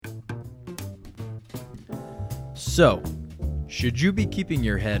So, should you be keeping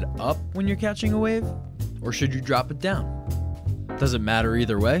your head up when you're catching a wave, or should you drop it down? Does it matter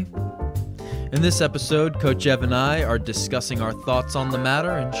either way? In this episode, Coach Ev and I are discussing our thoughts on the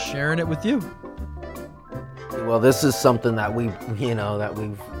matter and sharing it with you. Well, this is something that we've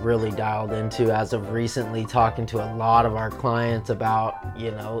really dialed into as of recently, talking to a lot of our clients about,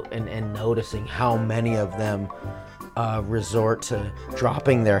 and noticing how many of them resort to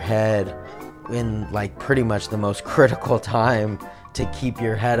dropping their head in like pretty much the most critical time to keep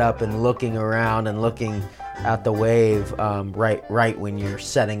your head up and looking around and looking at the wave, right when you're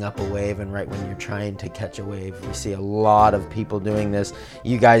setting up a wave and right when you're trying to catch a wave. We see a lot of people doing this.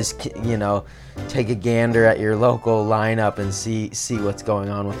 You guys, take a gander at your local lineup and see what's going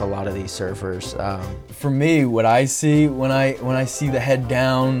on with a lot of these surfers. For me, what I see when I see the head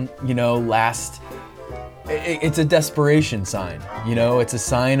down, it's a desperation sign. It's a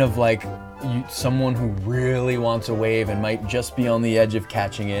sign of like someone who really wants a wave and might just be on the edge of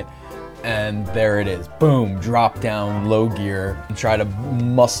catching it. And there it is. Boom, drop down, low gear, and try to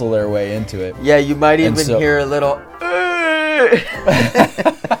muscle their way into it. Yeah, you might even hear a little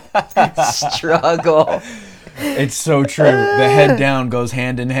struggle. It's so true. The head down goes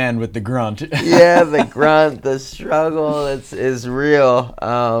hand in hand with the grunt. Yeah, the grunt, the struggle is real.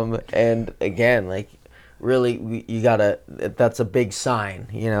 And again, really, you gotta, that's a big sign.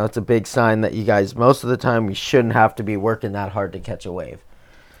 It's a big sign that you guys, most of the time, we shouldn't have to be working that hard to catch a wave.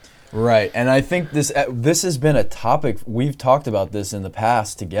 Right, and I think this has been a topic, we've talked about this in the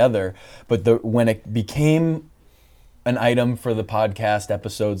past together, but when it became an item for the podcast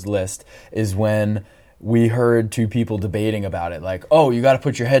episodes list is when we heard two people debating about it, like, oh, you got to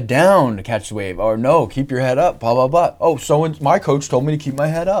put your head down to catch the wave, or no, keep your head up, blah, blah, blah. Oh, my coach told me to keep my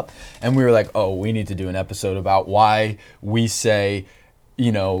head up. And we were like, oh, we need to do an episode about why we say,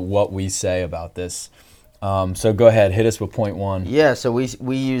 what we say about this. So go ahead, hit us with point one. Yeah, so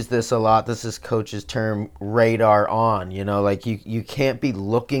we use this a lot. This is Coach's term, radar on. You can't be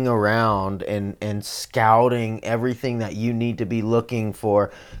looking around and scouting everything that you need to be looking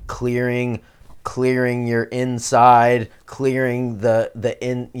for, clearing your inside, clearing the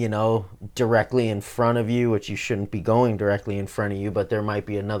directly in front of you, which you shouldn't be going directly in front of you, but there might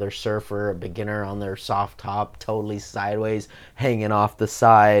be another surfer, a beginner on their soft top, totally sideways, hanging off the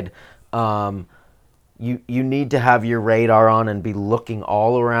side. You need to have your radar on and be looking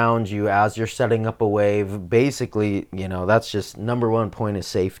all around you as you're setting up a wave. Basically, that's just number one point is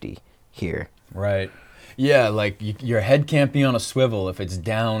safety here. Right. Yeah, your head can't be on a swivel if it's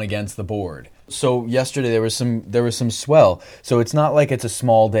down against the board. So yesterday there was some swell. So it's not like it's a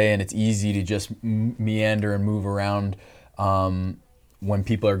small day and it's easy to just meander and move around when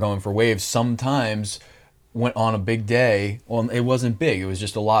people are going for waves. Sometimes when on a big day, well, it wasn't big. It was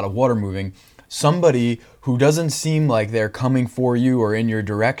just a lot of water moving. Somebody who doesn't seem like they're coming for you or in your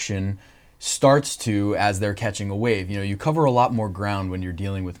direction starts to as they're catching a wave. You cover a lot more ground when you're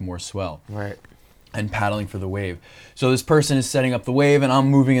dealing with more swell. Right. And paddling for the wave. So this person is setting up the wave and I'm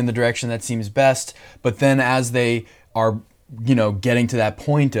moving in the direction that seems best. But then as they are, getting to that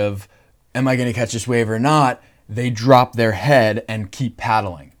point of, am I going to catch this wave or not? They drop their head and keep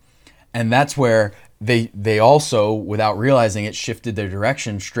paddling. And that's where they also, without realizing it, shifted their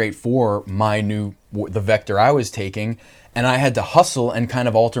direction straight for the vector I was taking, and I had to hustle and kind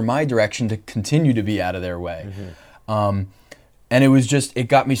of alter my direction to continue to be out of their way. Mm-hmm. And it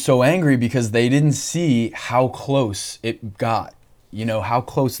got me so angry because they didn't see how close it got, how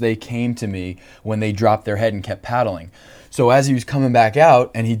close they came to me when they dropped their head and kept paddling. So as he was coming back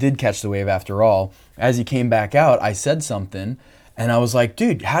out, and he did catch the wave after all, as he came back out, I said something. And I was like,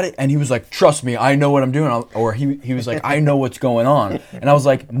 dude, and he was like, trust me, I know what I'm doing. Or he was like, I know what's going on. And I was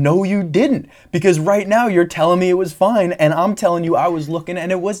like, no, you didn't. Because right now you're telling me it was fine. And I'm telling you I was looking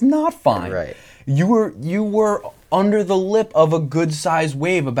and it was not fine. Right. You were under the lip of a good sized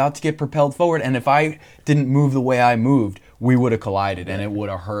wave about to get propelled forward. And if I didn't move the way I moved, we would have collided and it would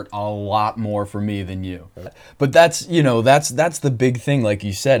have hurt a lot more for me than you. But that's the big thing, like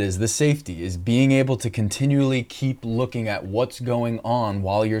you said, is the safety, is being able to continually keep looking at what's going on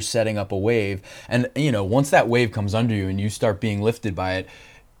while you're setting up a wave. And, once that wave comes under you and you start being lifted by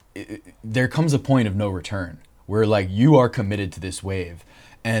it, there comes a point of no return where you are committed to this wave.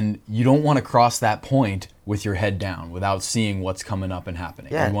 And you don't want to cross that point with your head down without seeing what's coming up and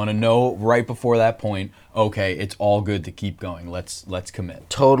happening. Yeah. You want to know right before that point, okay, it's all good to keep going. Let's commit.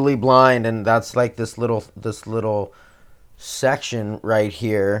 Totally blind, and that's like this little section right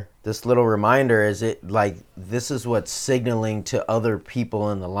here, this little reminder, is it like this is what's signaling to other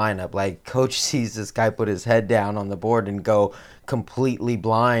people in the lineup. Like coach sees this guy put his head down on the board and go completely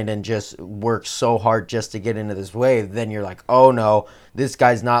blind and just work so hard just to get into this wave, then you're like, oh no, this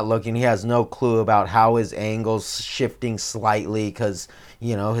guy's not looking. He has no clue about how his angle's shifting slightly because,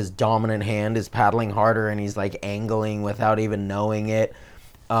 you know, his dominant hand is paddling harder and he's like angling without even knowing it.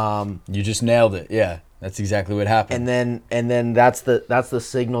 You just nailed it. Yeah, that's exactly what happened. And then that's the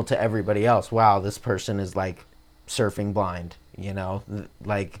signal to everybody else. Wow, this person is like surfing blind. You know,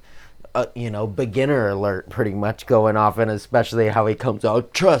 like beginner alert pretty much going off, and especially how he comes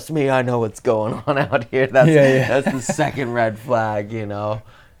out. Trust me, I know what's going on out here. That's the second red flag. You know.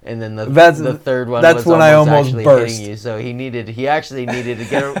 And then the third one was when I almost actually burst. Hitting you. So he actually needed to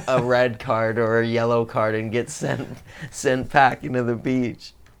get a red card or a yellow card and get sent packing to the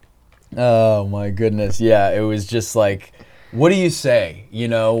beach. Oh my goodness. Yeah, it was just like, what do you say, you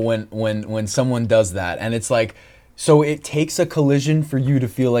know, when someone does that? And it's like, so it takes a collision for you to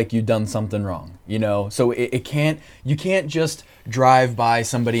feel like you've done something wrong, you know? So you can't just drive by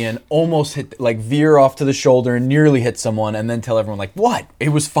somebody and almost hit, like veer off to the shoulder and nearly hit someone and then tell everyone like, what? It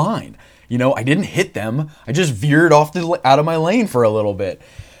was fine. You know, I didn't hit them. I just veered off out of my lane for a little bit.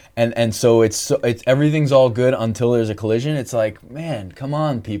 And so it's everything's all good until there's a collision. It's like, man, come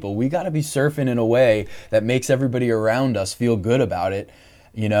on, people. We got to be surfing in a way that makes everybody around us feel good about it,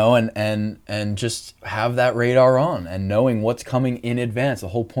 you know, and just have that radar on and knowing what's coming in advance. The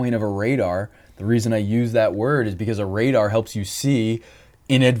whole point of a radar, the reason I use that word is because a radar helps you see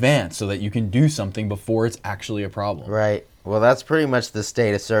in advance so that you can do something before it's actually a problem. Right. Well, that's pretty much the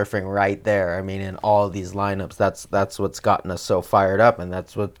state of surfing right there. I mean, in all of these lineups, that's what's gotten us so fired up, and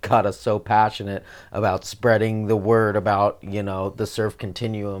that's what got us so passionate about spreading the word about, you know, the surf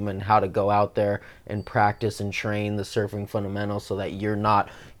continuum and how to go out there and practice and train the surfing fundamentals so that you're not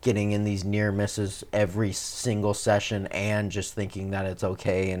getting in these near misses every single session and just thinking that it's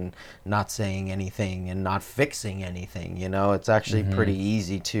okay and not saying anything and not fixing anything. You know, it's actually pretty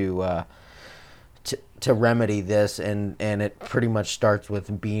easy to remedy this, and it pretty much starts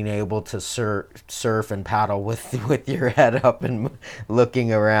with being able to surf and paddle with your head up and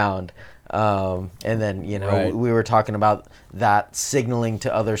looking around. And then, you know, right. We were talking about that signaling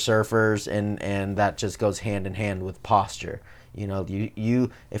to other surfers, and that just goes hand in hand with posture. You know,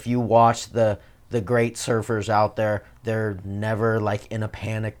 you if you watch the great surfers out there, they're never like in a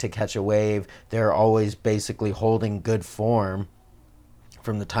panic to catch a wave. They're always basically holding good form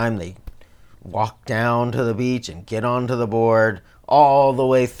from the time they walk down to the beach and get onto the board all the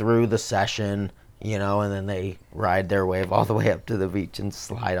way through the session, you know, and then they ride their wave all the way up to the beach and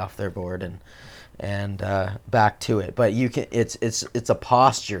slide off their board and back to it. But you can, it's a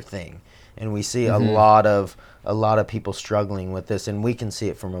posture thing, and we see a lot of people struggling with this, and we can see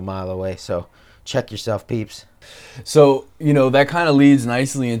it from a mile away. So check yourself, peeps. So, you know, that kind of leads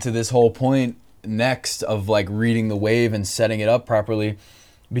nicely into this whole point next of like reading the wave and setting it up properly,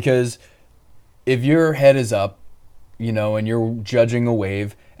 because if your head is up, you know, and you're judging a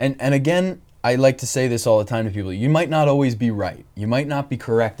wave, and again, I like to say this all the time to people, you might not always be right. You might not be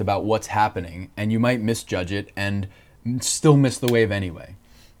correct about what's happening, and you might misjudge it and still miss the wave anyway.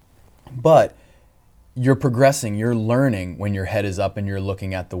 But you're progressing, you're learning when your head is up and you're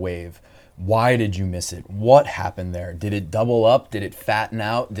looking at the wave. Why did you miss it? What happened there? Did it double up? Did it fatten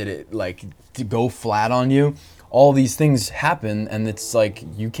out? Did it like go flat on you? All these things happen, and it's like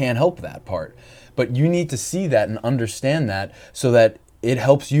you can't help that part. But you need to see that and understand that so that it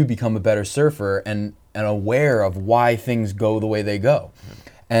helps you become a better surfer and aware of why things go the way they go.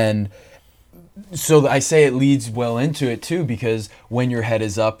 And so I say it leads well into it too, because when your head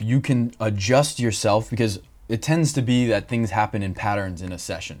is up, you can adjust yourself, because it tends to be that things happen in patterns in a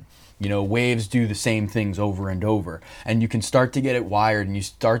session. You know, waves do the same things over and over, and you can start to get it wired, and you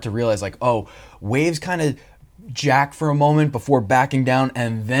start to realize like, oh, waves kind of jack for a moment before backing down,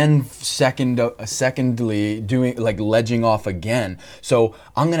 and then secondly doing like ledging off again. So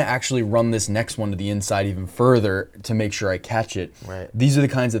I'm going to actually run this next one to the inside even further to make sure I catch it. Right. These are the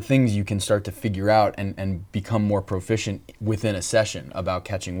kinds of things you can start to figure out and become more proficient within a session about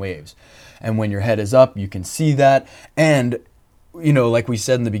catching waves. And when your head is up, you can see that. And, you know, like we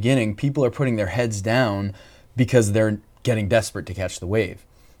said in the beginning, people are putting their heads down because they're getting desperate to catch the wave.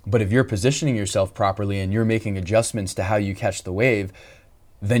 But if you're positioning yourself properly and you're making adjustments to how you catch the wave,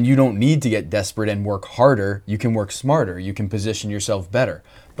 then you don't need to get desperate and work harder. You can work smarter. You can position yourself better.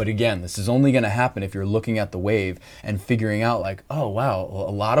 But again, this is only going to happen if you're looking at the wave and figuring out like, oh, wow,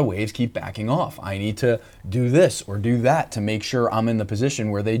 a lot of waves keep backing off. I need to do this or do that to make sure I'm in the position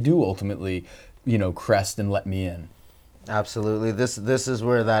where they do ultimately, you know, crest and let me in. Absolutely. This is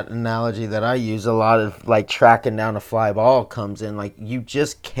where that analogy that I use a lot of, like tracking down a fly ball, comes in. Like, you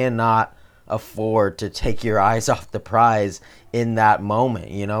just cannot afford to take your eyes off the prize in that moment.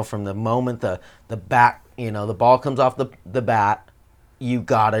 From the moment the bat, the ball comes off the bat, you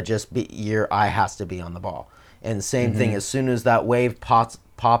gotta just be, your eye has to be on the ball. And same thing, as soon as that wave pops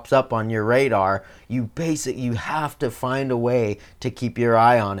up on your radar, you have to find a way to keep your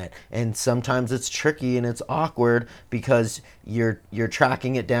eye on it. And sometimes it's tricky and it's awkward because you're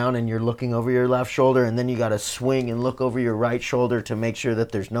tracking it down and you're looking over your left shoulder, and then you got to swing and look over your right shoulder to make sure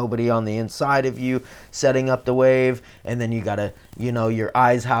that there's nobody on the inside of you setting up the wave. And then you got to, your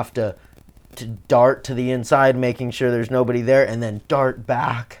eyes have to dart to the inside, making sure there's nobody there, and then dart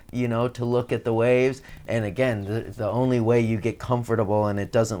back, to look at the waves. And again, the only way you get comfortable and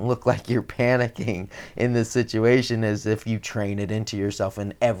it doesn't look like you're panicking in this situation is if you train it into yourself.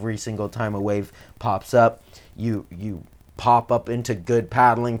 And every single time a wave pops up, you pop up into good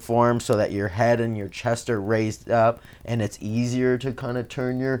paddling form so that your head and your chest are raised up, and it's easier to kind of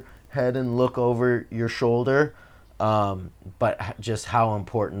turn your head and look over your shoulder. But just how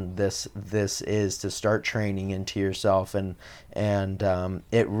important this is to start training into yourself, and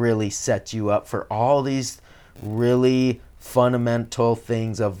it really sets you up for all these really fundamental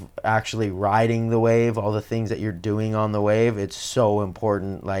things of actually riding the wave, all the things that you're doing on the wave. It's so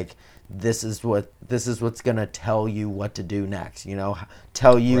important. Like, this is what's gonna tell you what to do next.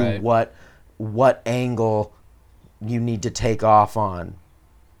 Tell you right. what angle you need to take off on.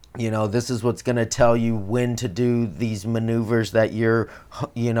 This is what's going to tell you when to do these maneuvers that you're,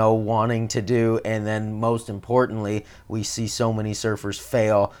 wanting to do. And then most importantly, we see so many surfers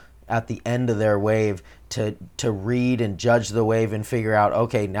fail at the end of their wave to read and judge the wave and figure out,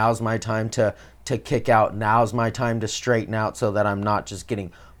 okay, now's my time to kick out. Now's my time to straighten out so that I'm not just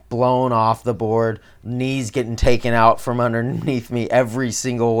getting blown off the board, knees getting taken out from underneath me every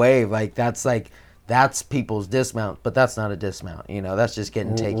single wave. That's people's dismount, but that's not a dismount. That's just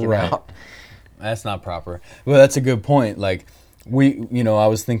getting taken out. That's not proper. Well, that's a good point. Like, I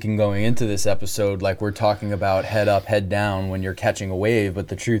was thinking going into this episode, like, we're talking about head up, head down when you're catching a wave, but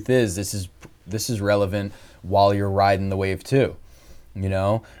the truth is this is relevant while you're riding the wave too.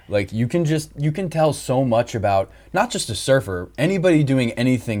 Like, you can tell so much about not just a surfer, anybody doing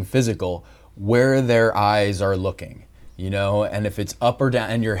anything physical, where their eyes are looking. And if it's up or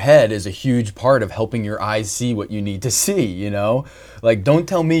down, and your head is a huge part of helping your eyes see what you need to see, Like, don't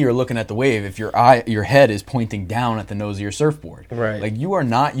tell me you're looking at the wave if your head is pointing down at the nose of your surfboard. Right. Like, you are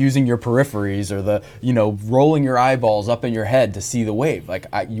not using your peripheries or rolling your eyeballs up in your head to see the wave. Like,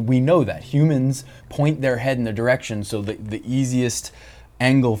 we know that. Humans point their head in the direction, so the easiest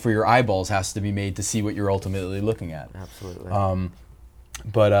angle for your eyeballs has to be made to see what you're ultimately looking at. Absolutely.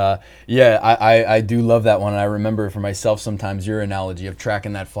 But I do love that one. And I remember for myself sometimes your analogy of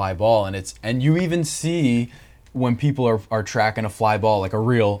tracking that fly ball, and you even see when people are tracking a fly ball, like a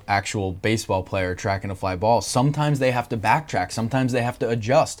real actual baseball player tracking a fly ball, sometimes they have to backtrack, sometimes they have to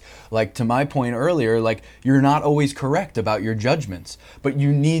adjust. Like, to my point earlier, like, you're not always correct about your judgments, but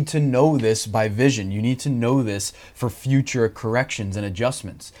you need to know this by vision. You need to know this for future corrections and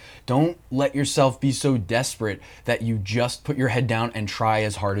adjustments. Don't let yourself be so desperate that you just put your head down and try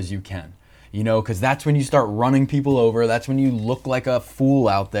as hard as you can. Because that's when you start running people over. That's when you look like a fool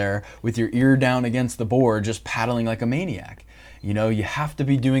out there with your ear down against the board, just paddling like a maniac. You have to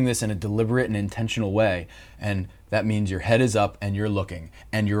be doing this in a deliberate and intentional way. And that means your head is up and you're looking.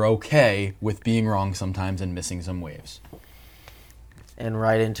 And you're okay with being wrong sometimes and missing some waves. And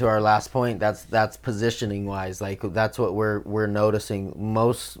right into our last point, that's positioning wise. Like, that's what we're noticing.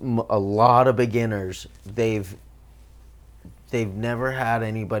 A lot of beginners, they've never had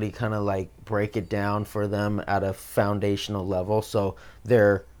anybody kind of like break it down for them at a foundational level. So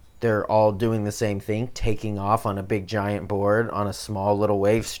they're all doing the same thing, taking off on a big giant board on a small little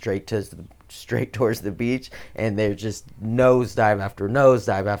wave straight towards the beach, and they're just nosedive after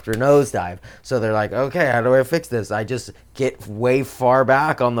nosedive after nosedive. So they're like, okay, how do I fix this? I just get way far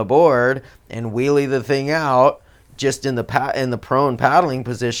back on the board and wheelie the thing out just in the prone paddling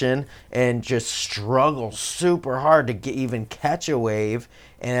position and just struggle super hard to even catch a wave.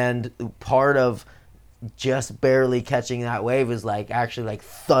 And part of just barely catching that wave is like actually like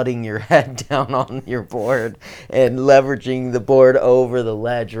thudding your head down on your board and leveraging the board over the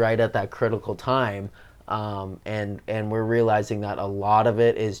ledge right at that critical time. And we're realizing that a lot of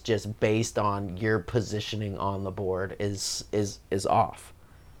it is just based on your positioning on the board is off.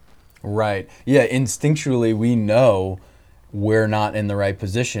 Right. Yeah, instinctually we know we're not in the right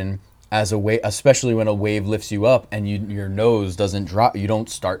position, as a wave, especially when a wave lifts you up and your nose doesn't drop. You don't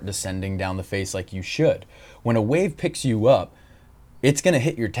start descending down the face like you should. When a wave picks you up, it's going to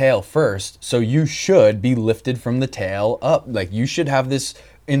hit your tail first, so you should be lifted from the tail up. Like, you should have this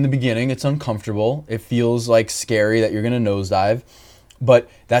in the beginning. It's uncomfortable. It feels like scary that you're going to nosedive, but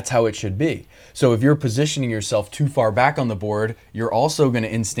that's how it should be. So if you're positioning yourself too far back on the board, you're also going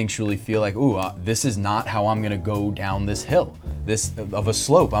to instinctually feel like, ooh, this is not how I'm going to go down this hill, this of a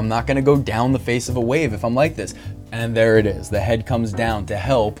slope. I'm not going to go down the face of a wave if I'm like this. And there it is. The head comes down to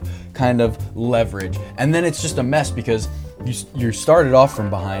help kind of leverage. And then it's just a mess because you started off from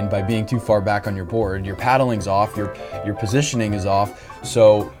behind by being too far back on your board. Your paddling's off, your positioning is off,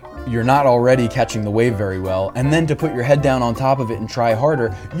 so you're not already catching the wave very well. And then to put your head down on top of it and try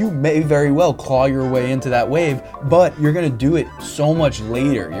harder, you may very well claw your way into that wave, but you're going to do it so much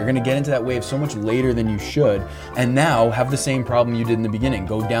later. You're going to get into that wave so much later than you should, and now have the same problem you did in the beginning.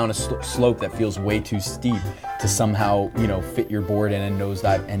 Go down a slope that feels way too steep to somehow, fit your board in and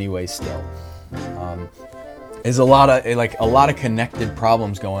nosedive anyway still. There's a lot of connected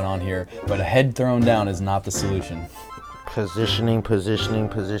problems going on here, but a head thrown down is not the solution. Positioning.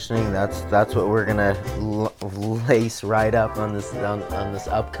 That's what we're gonna lace right up on this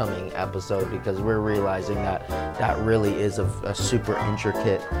upcoming episode, because we're realizing that really is a super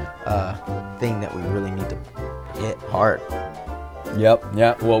intricate thing that we really need to hit hard. Yep.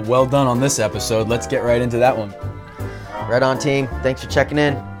 Yeah. Well done on this episode. Let's get right into that one. Right on, team. Thanks for checking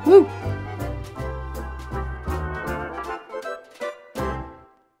in. Woo!